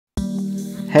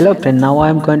Hello friend, now I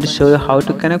am going to show you how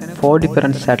to connect 4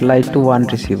 different satellites to one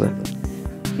receiver.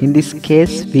 In this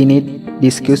case, we need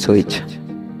DiSEqC switch.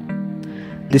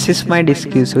 This is my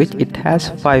DiSEqC switch. It has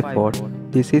 5 ports.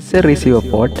 This is a receiver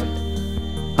port.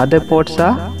 Other ports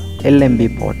are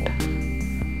LNB port.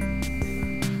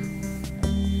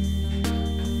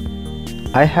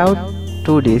 I have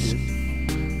 2 discs.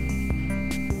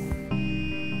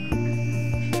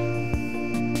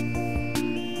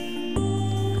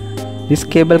 This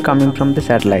cable coming from the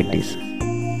satellite dish.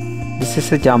 This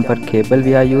is a jumper cable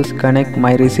we are used to connect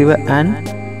my receiver and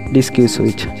DiSEqC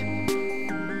switch.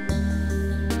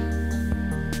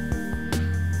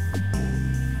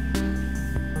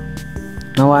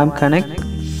 Now I am connect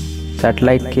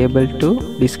satellite cable to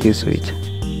DiSEqC switch.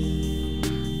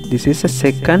 This is a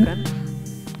second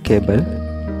cable.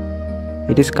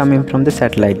 It is coming from the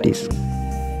satellite dish.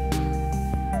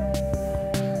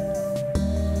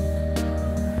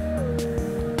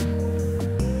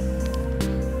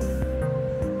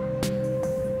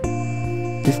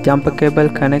 This jumper cable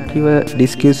connect your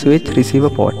DiSEqC switch receiver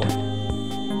port.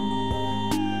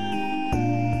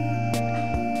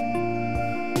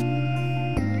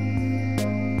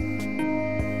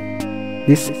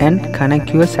 This end connect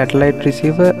your satellite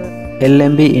receiver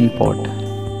LNB in port.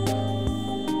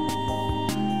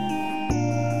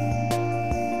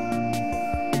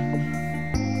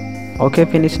 Okay,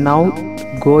 finish. Now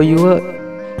go your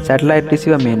satellite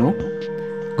receiver menu.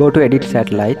 Go to edit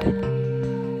satellite.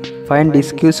 Find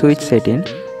DiSEqC switch setting.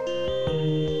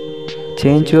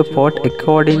 Change your port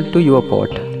according to your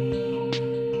port.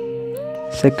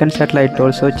 Second satellite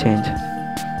also change.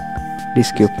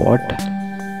 DiSEqC port.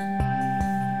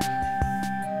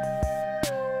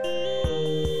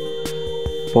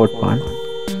 Port 1.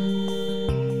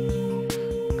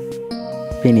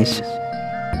 Finish.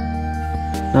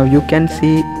 Now you can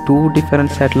see 2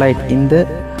 different satellites in the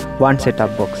one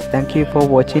setup box. Thank you for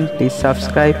watching. Please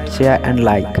subscribe, share and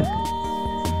like.